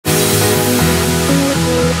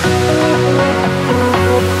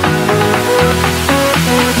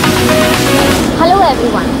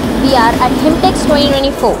we are at HIMTEX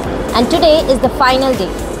 2024 and today is the final day.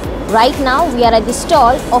 Right now we are at the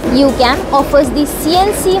stall of UCAM offers the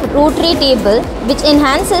CNC Rotary table which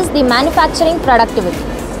enhances the manufacturing productivity.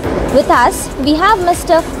 With us we have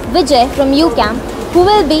Mr. Vijay from UCAM who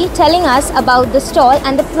will be telling us about the stall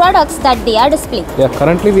and the products that they are displaying. Yeah,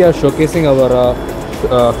 currently we are showcasing our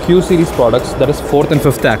Q series products, that is 4th and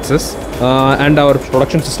 5th axis, and our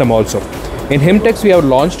production system also. In HIMTEX we have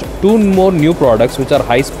launched 2 more new products which are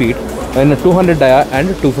high speed in 200 dia and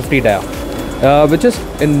 250 dia, which is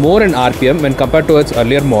more in RPM when compared to its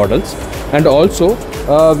earlier models. And also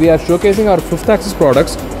we are showcasing our 5th axis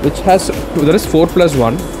products which has, there is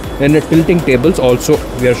 4+1 in tilting tables also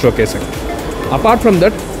we are showcasing. Apart from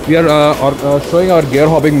that, we are showing our gear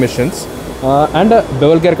hobbing machines and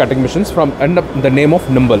bevel gear cutting machines from the name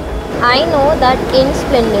of Nimble. I know that in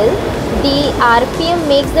Spindle, the RPM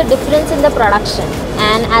makes the difference in the production,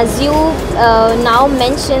 and as you now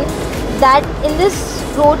mentioned that in this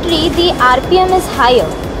Rotary the RPM is higher.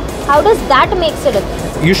 How does that make a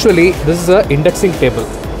difference? Usually this is a indexing table.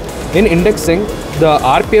 In indexing, the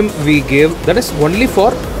RPM we give, that is only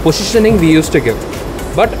for positioning we used to give,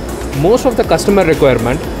 but most of the customer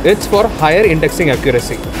requirement, it's for higher indexing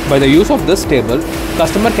accuracy. By the use of this table,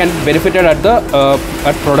 customer can benefit at the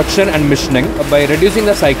at production and machining by reducing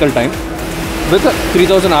the cycle time with a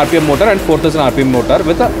 3000 RPM motor and 4000 RPM motor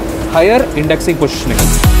with a higher indexing positioning.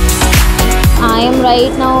 I am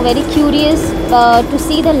right now very curious to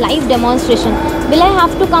see the live demonstration. Will I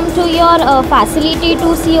have to come to your facility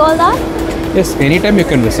to see all that? Yes, anytime you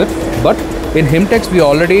can visit, but in HIMTEX we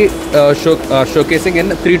already showcasing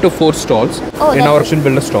in 3 to 4 stalls in our machine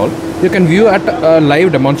builder stall. You can view at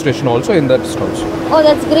live demonstration also in that stalls. Oh,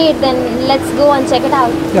 that's great. Then let's go and check it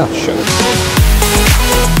out. Yeah, sure.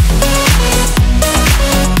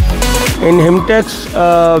 In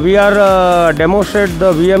HIMTEX, we are demonstrate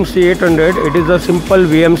the VMC 800. It is a simple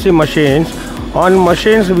VMC machines. On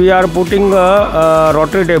machines, we are putting a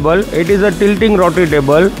rotary table. It is a tilting rotary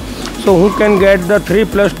table. So who can get the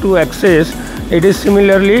 3+2 axis? It is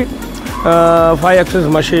similarly 5-axis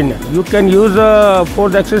machine. You can use a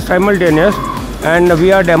 4th axis simultaneous, and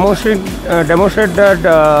we are demonstrate that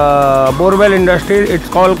borewell industry. It's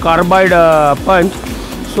called carbide punch.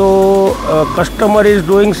 So customer is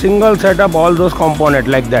doing single setup all those components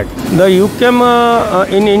like that. The UCAM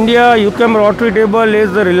in India, UCAM rotary table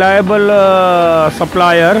is a reliable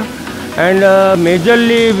supplier. And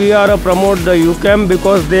majorly we are promote the UCAM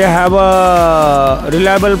because they have a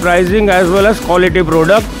reliable pricing as well as quality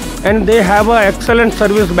product, and they have a excellent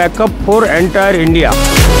service backup for entire India.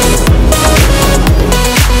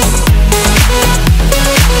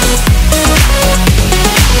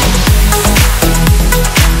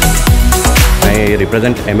 I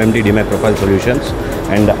represent MMD DMAIC Profile Solutions,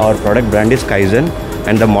 and our product brand is Kaizen,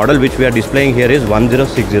 and the model which we are displaying here is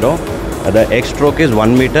 1060. The X stroke is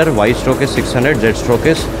 1 meter, Y stroke is 600, Z stroke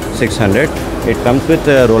is 600. It comes with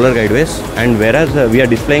roller guideways, and whereas we are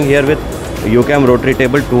displaying here with UCAM rotary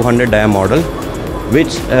table 200 dia model,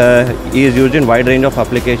 which is used in wide range of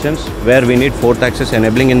applications where we need 4th axis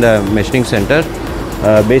enabling in the machining center.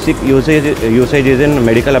 Basic usage is in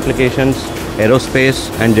medical applications,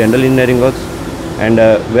 aerospace and general engineering works, and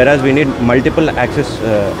whereas we need multiple axis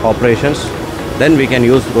operations, then we can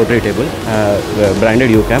use rotary table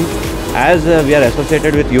branded UCAM. As we are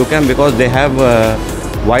associated with UCAM because they have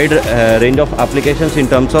wide range of applications in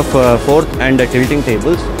terms of 4th and tilting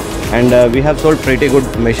tables, and we have sold pretty good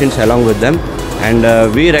machines along with them,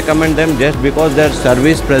 and we recommend them just because their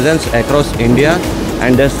service presence across India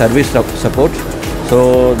and their service support.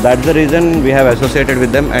 So that's the reason we have associated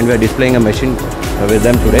with them, and we are displaying a machine with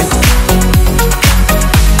them today.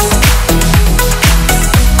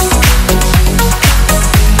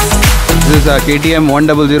 This is a KTM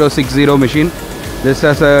 10060 machine. This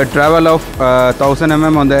has a travel of 1000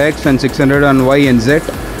 mm on the X and 600 on Y and Z,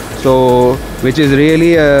 so which is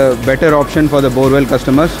really a better option for the borewell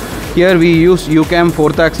customers. Here we use UCAM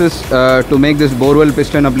 4th axis to make this borewell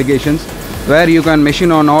piston applications, where you can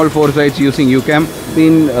machine on all 4 sides using UCAM.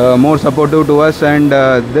 Been more supportive to us, and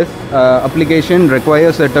this application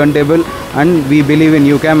requires a turntable, and we believe in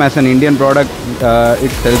UCAM as an Indian product.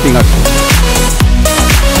 It's helping us.